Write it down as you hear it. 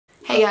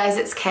Hey guys,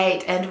 it's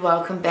Kate and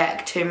welcome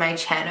back to my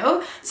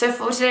channel. So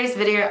for today's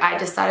video I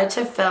decided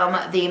to film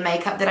the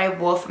makeup that I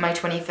wore for my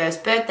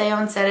 21st birthday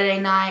on Saturday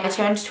night. I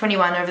turned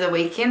 21 over the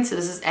weekend, so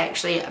this is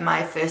actually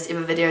my first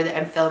ever video that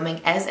I'm filming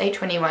as a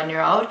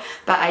 21-year-old,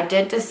 but I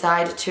did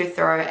decide to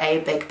throw a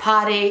big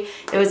party.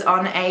 It was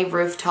on a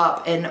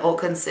rooftop in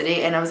Auckland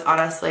City and it was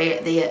honestly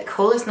the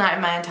coolest night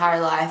of my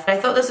entire life. But I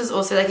thought this was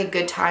also like a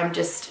good time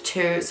just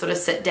to sort of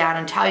sit down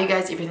and tell you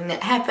guys everything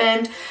that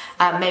happened,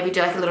 maybe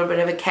do like a little bit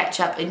of a catch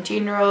up in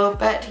general,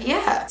 but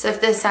yeah. So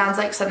if this sounds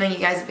like something you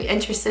guys would be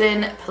interested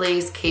in,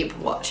 please keep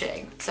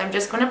watching. So I'm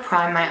just going to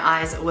prime my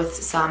eyes with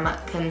some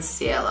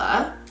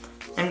concealer.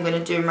 I'm going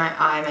to do my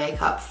eye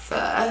makeup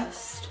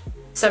first.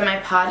 So my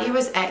party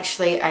was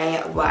actually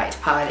a white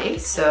party,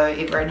 so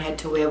everyone had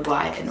to wear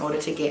white in order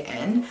to get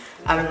in.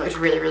 It looked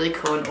really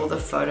cool in all the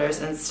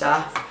photos and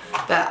stuff,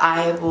 but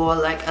I wore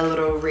like a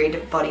little red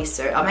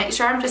bodysuit. I'll make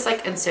sure I'm just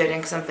like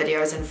inserting some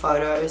videos and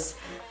photos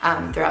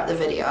throughout the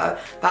video,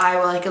 but I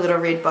wore like a little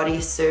red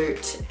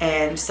bodysuit,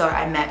 and so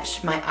I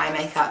matched my eye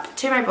makeup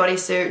to my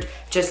bodysuit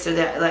just so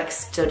that it like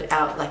stood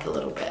out like a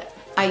little bit.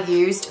 I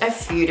used a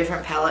few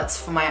different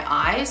palettes for my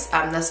eyes.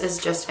 This is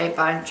just a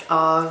bunch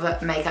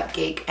of Makeup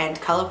Geek and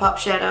Colourpop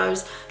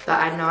shadows, but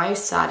I know I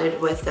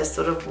started with this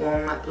sort of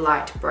warm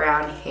light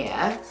brown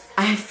hair.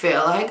 I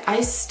feel like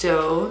I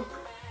still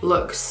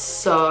look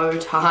so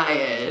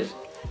tired.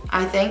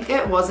 I think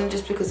it wasn't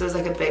just because it was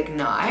like a big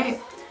night,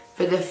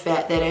 but the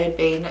fact that it had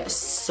been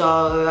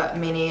so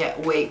many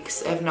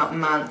weeks, if not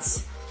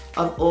months,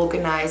 of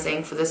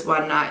organising for this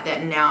one night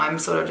that now I'm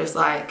sort of just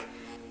like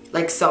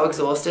so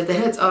exhausted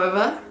that it's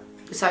over.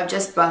 So I've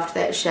just buffed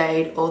that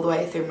shade all the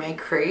way through my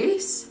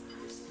crease.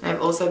 And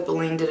I've also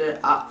blended it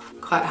up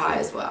quite high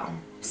as well.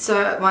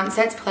 So once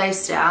that's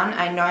placed down,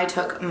 I know I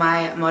took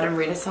my Modern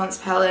Renaissance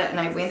palette and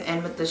I went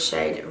in with the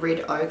shade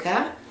Red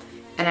Ochre.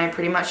 And I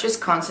pretty much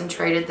just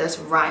concentrated this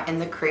right in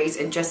the crease,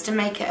 and just to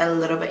make it a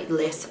little bit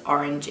less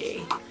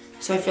orangey.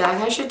 So I feel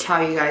like I should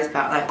tell you guys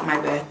about like my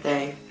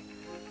birthday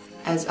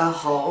as a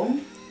whole.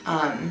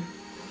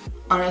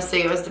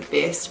 Honestly, it was the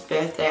best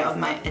birthday of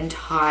my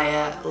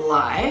entire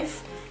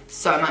life.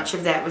 So much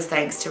of that was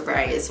thanks to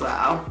Ray as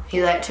well.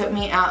 He like took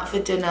me out for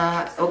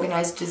dinner,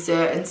 organised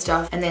dessert and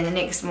stuff, and then the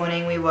next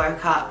morning we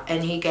woke up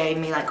and he gave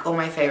me like all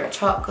my favourite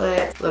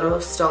chocolate, little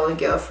Stolen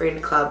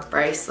Girlfriend Club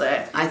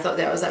bracelet. I thought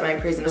that was like my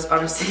present. I was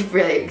honestly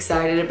really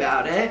excited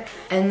about it.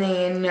 And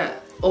then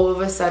all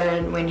of a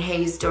sudden when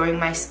he's doing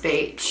my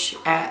speech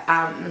at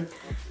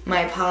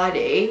my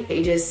party,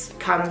 he just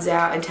comes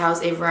out and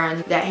tells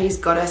everyone that he's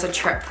got us a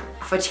trip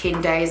for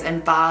 10 days in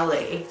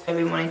Bali. I've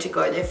been wanting to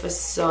go there for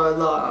so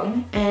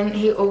long, and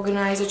he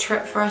organised a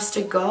trip for us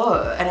to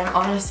go, and I'm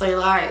honestly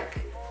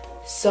like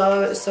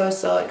so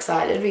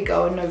excited. We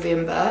go in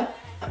November.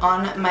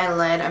 On my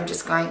lid I'm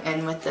just going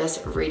in with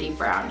this reddy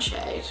brown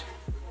shade.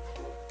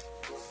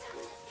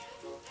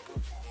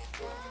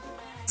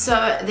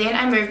 So then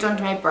I moved on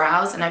to my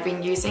brows, and I've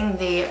been using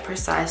the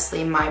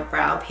Precisely My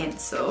Brow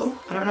Pencil.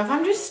 I don't know if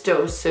I'm just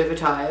still super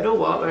tired or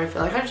what, but I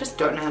feel like I just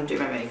don't know how to do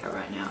my makeup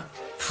right now.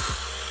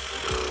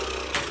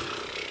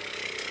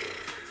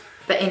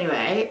 But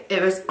anyway,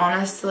 it was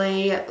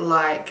honestly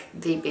like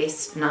the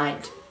best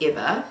night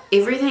ever.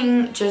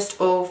 Everything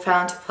just all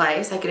fell into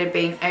place. Like, it had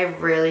been a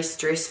really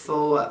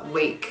stressful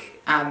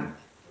week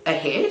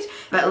ahead,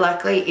 but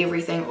luckily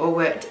everything all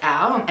worked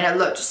out, and it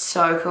looked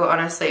so cool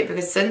honestly,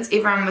 because since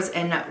everyone was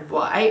in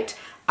white,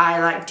 I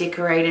like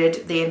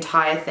decorated the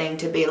entire thing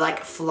to be like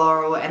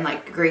floral and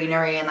like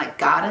greenery and like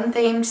garden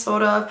themed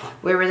sort of.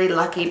 We're really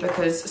lucky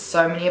because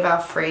so many of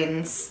our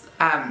friends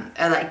are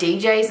like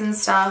DJs and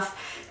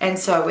stuff, and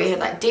so we had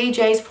like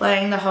DJs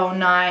playing the whole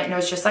night, and it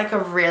was just like a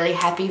really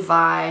happy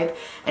vibe,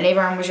 and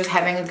everyone was just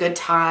having a good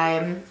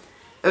time.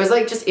 It was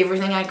like just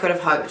everything I could have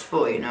hoped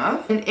for, you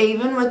know? And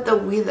even with the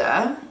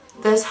weather,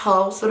 this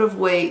whole sort of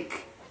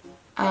week,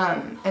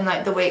 and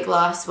like the week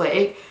last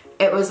week,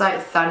 it was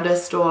like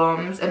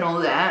thunderstorms and all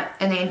that.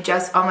 And then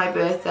just on my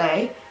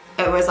birthday,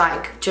 it was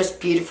like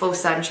just beautiful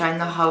sunshine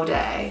the whole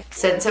day.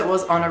 Since it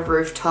was on a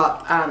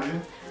rooftop,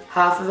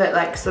 half of it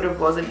like sort of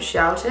wasn't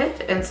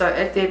sheltered. And so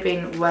if there'd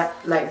been wet,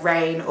 like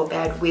rain or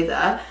bad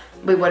weather,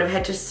 we would have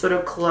had to sort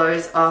of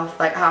close off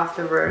like half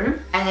the room.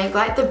 And then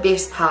like the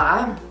best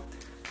part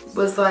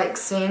was like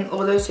seeing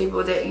all those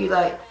people that you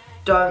like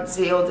don't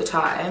see all the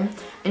time,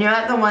 and you're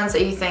like the ones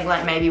that you think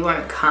like maybe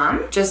won't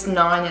come, just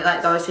knowing that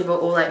like those people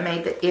all like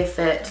made the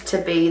effort to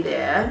be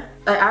there.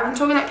 Like, I've been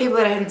talking about people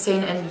that I hadn't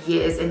seen in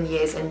years and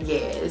years and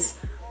years.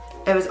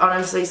 It was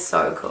honestly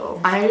so cool.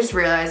 I just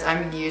realized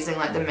I'm using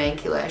like the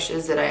Minky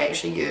lashes that I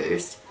actually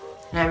used,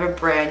 and I have a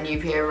brand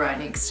new pair right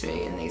next to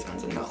me, and these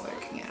ones are not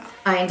working out.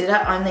 I ended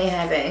up only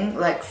having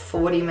like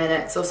 40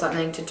 minutes or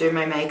something to do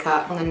my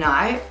makeup on the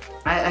night.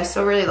 I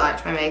still really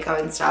liked my makeup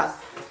and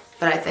stuff,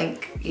 but I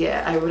think,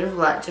 yeah, I would have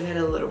liked to have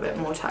had a little bit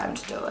more time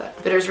to do it.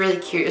 But it was really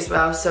cute as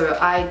well. So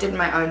I did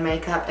my own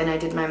makeup and I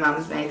did my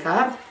mum's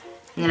makeup.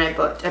 And then I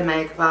booked a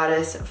makeup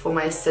artist for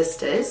my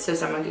sisters so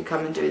someone could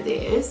come and do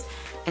theirs.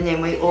 And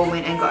then we all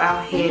went and got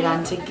our hair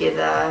done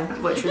together,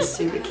 which was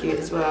super cute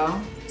as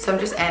well. So I'm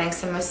just adding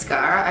some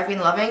mascara. I've been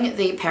loving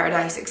the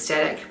Paradise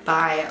Ecstatic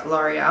by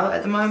L'Oreal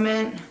at the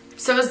moment.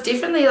 So it's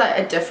definitely like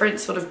a different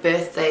sort of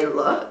birthday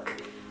look.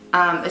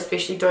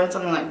 Especially doing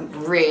something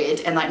like red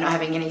and like not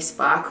having any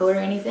sparkle or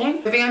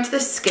anything. Moving on to the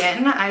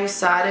skin, I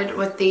started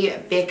with the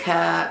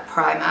Becca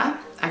primer.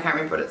 I can't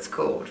remember what it's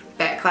called.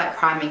 Backlight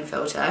priming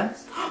filter.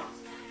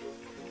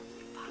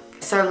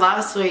 So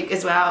last week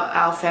as well,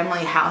 our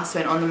family house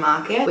went on the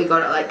market. We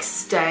got it like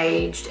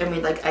staged and we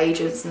had like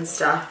agents and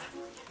stuff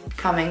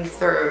coming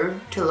through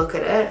to look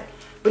at it,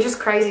 which is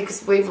crazy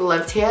because we've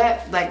lived here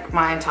like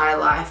my entire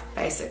life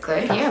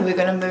basically. Yeah, we're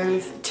gonna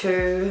move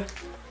to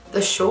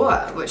the shore,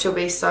 which will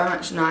be so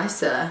much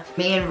nicer.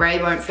 Me and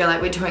Ray won't feel like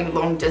we're doing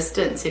long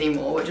distance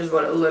anymore, which is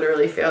what it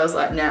literally feels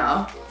like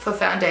now. For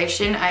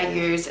foundation, I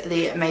use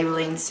the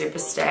Maybelline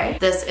Superstay.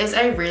 This is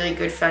a really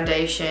good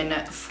foundation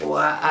for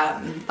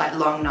like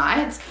long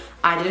nights.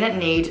 I didn't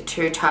need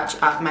to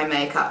touch up my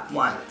makeup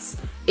once.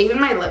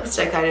 Even my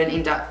lipstick I didn't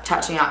end up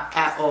touching up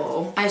at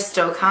all. I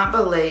still can't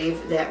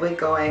believe that we're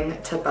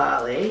going to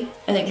Bali.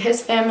 I think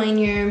his family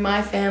knew,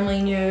 my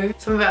family knew,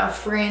 some of our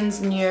friends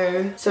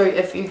knew. So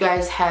if you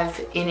guys have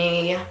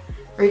any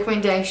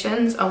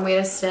recommendations on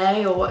where to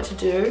stay or what to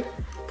do,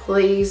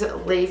 please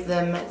leave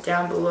them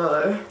down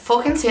below.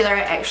 For concealer,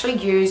 I actually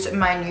used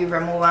my new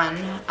Rimmel one,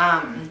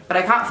 but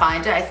I can't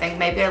find it. I think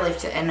maybe I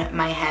left it in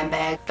my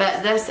handbag.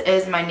 But this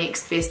is my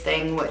next best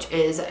thing, which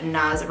is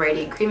NARS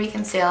Radiant Creamy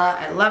Concealer.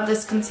 I love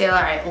this concealer,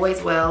 I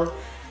always will,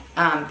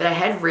 but I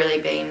had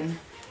really been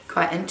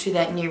quite into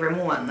that new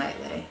Rimmel one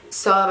lately.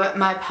 So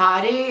my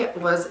party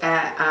was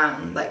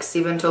at like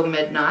 7 till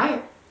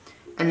midnight,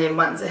 and then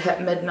once it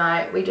hit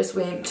midnight, we just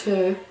went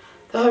to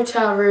the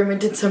hotel room and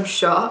did some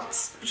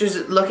shots, which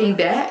is, looking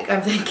back,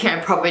 I'm thinking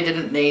I probably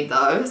didn't need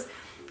those,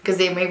 because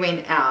then we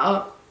went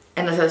out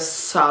and this is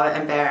so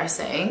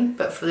embarrassing,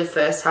 but for the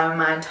first time in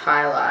my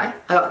entire life,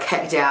 I got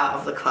kicked out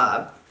of the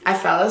club. I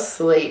fell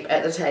asleep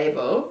at the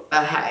table.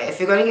 But hey,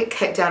 if you're going to get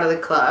kicked out of the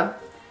club,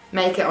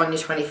 make it on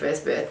your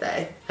 21st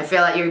birthday. I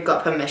feel like you've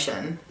got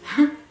permission.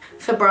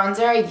 For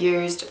bronzer, I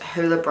used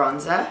Hoola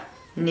Bronzer.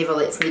 Never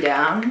lets me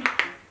down.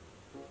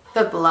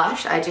 For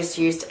blush, I just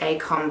used a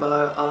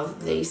combo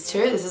of these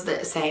two. This is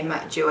the same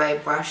Duo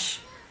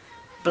blush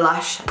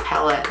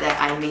palette that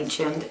I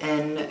mentioned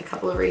in a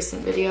couple of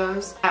recent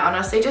videos. I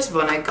honestly just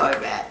want to go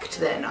back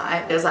to that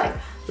night. There's like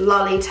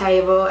lolly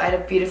table, I had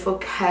a beautiful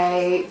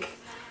cake.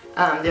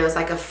 There was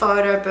like a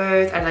photo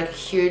booth, I had like a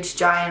huge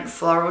giant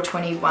floral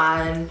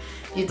 21.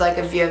 You'd like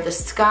a view of the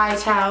Sky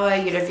Tower,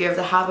 you'd a view of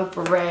the Harbour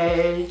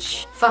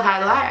Bridge. For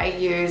highlight, I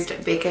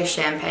used Becca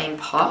Champagne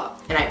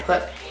Pop, and I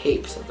put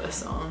heaps of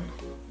this on.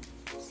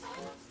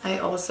 I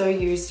also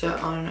used it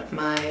on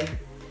my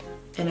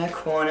inner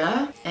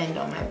corner and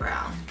on my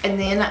brow. And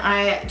then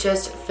I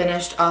just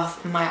finished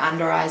off my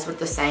under eyes with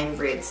the same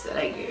reds that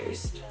I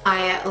used.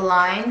 I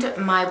lined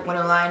my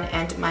waterline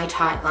and my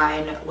tight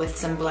line with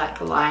some black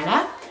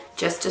liner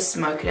just to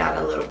smoke it out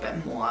a little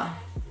bit more.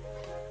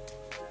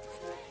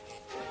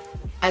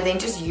 I then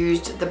just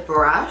used the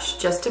brush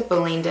just to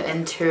blend it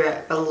into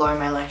it below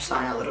my lash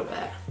line a little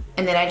bit.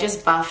 And then I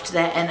just buffed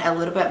that in a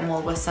little bit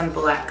more with some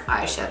black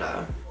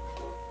eyeshadow.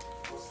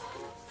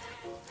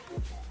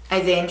 I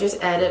then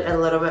just added a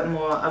little bit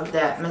more of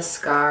that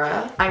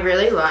mascara. I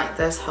really like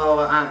this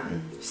whole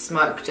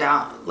smoked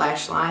out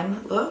lash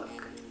line look.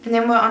 And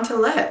then we're onto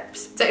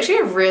lips. It's actually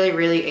a really,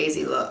 really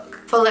easy look.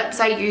 For lips,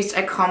 I used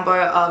a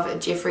combo of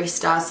Jeffree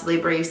Star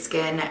Celebrity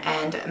Skin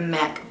and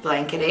MAC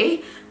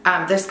Blankety.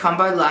 This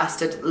combo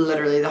lasted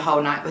literally the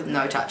whole night with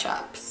no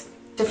touch-ups.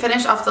 To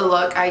finish off the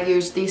look, I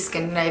used the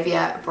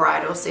Scandinavia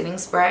Bridal Setting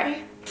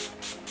Spray.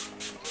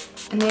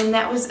 And then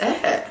that was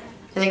it.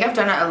 I think I've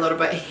done it a little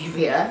bit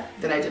heavier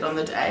than I did on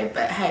the day,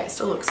 but hey, it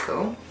still looks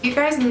cool. You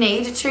guys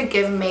need to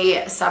give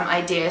me some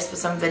ideas for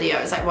some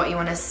videos, like what you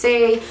want to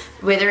see,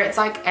 whether it's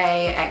like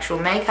a actual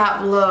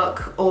makeup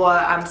look or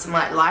some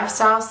like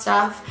lifestyle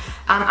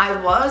stuff.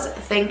 I was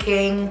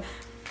thinking,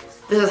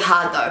 this is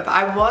hard though, but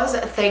I was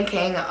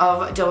thinking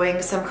of doing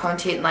some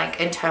content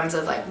like in terms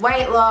of like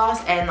weight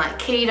loss and like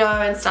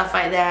keto and stuff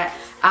like that.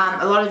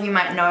 A lot of you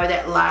might know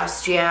that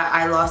last year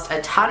I lost a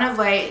ton of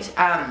weight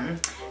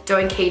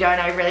doing keto, and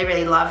I really,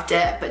 really loved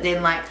it, but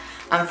then like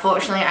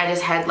unfortunately I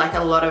just had like a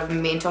lot of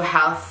mental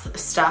health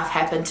stuff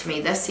happen to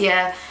me this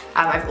year.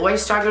 I've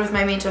always struggled with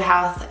my mental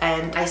health,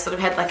 and I sort of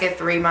had like a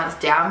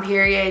 3-month down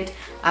period.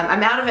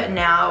 I'm out of it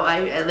now,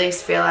 I at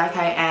least feel like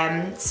I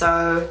am,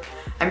 so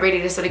I'm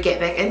ready to sort of get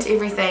back into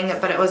everything,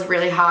 but it was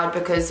really hard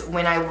because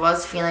when I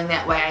was feeling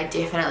that way, I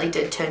definitely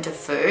did turn to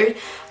food,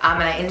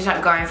 and I ended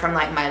up going from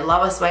like my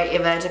lowest weight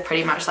ever to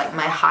pretty much like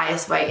my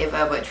highest weight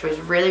ever, which was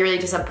really, really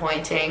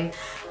disappointing.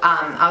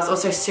 I was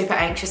also super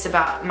anxious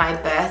about my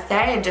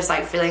birthday and just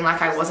like feeling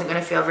like I wasn't going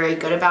to feel very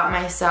good about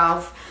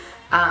myself.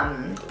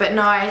 But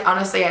no, I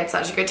honestly had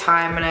such a good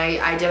time, and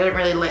I didn't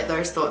really let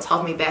those thoughts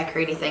hold me back or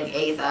anything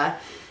either.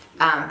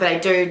 But I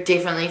do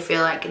definitely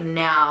feel like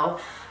now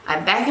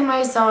I'm back in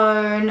my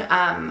zone.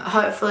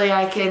 Hopefully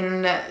I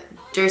can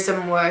do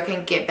some work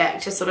and get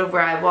back to sort of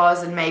where I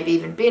was and maybe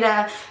even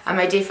better.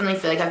 I definitely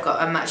feel like I've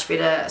got a much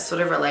better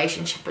sort of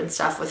relationship and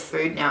stuff with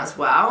food now as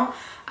well.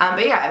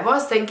 But yeah, I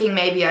was thinking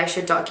maybe I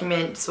should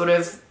document sort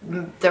of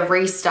the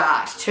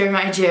restart to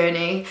my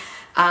journey.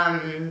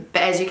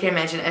 But as you can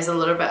imagine, it's a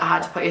little bit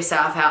hard to put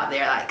yourself out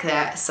there like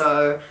that,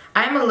 so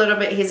I'm a little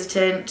bit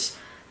hesitant.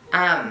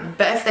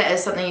 But if that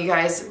is something you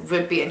guys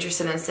would be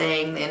interested in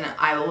seeing, then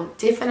I will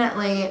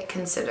definitely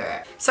consider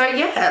it. So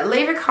yeah,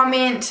 leave a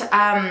comment,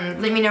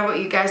 let me know what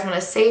you guys want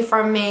to see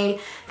from me.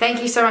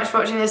 Thank you so much for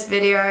watching this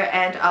video,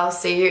 and I'll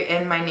see you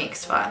in my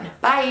next one.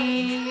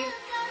 Bye!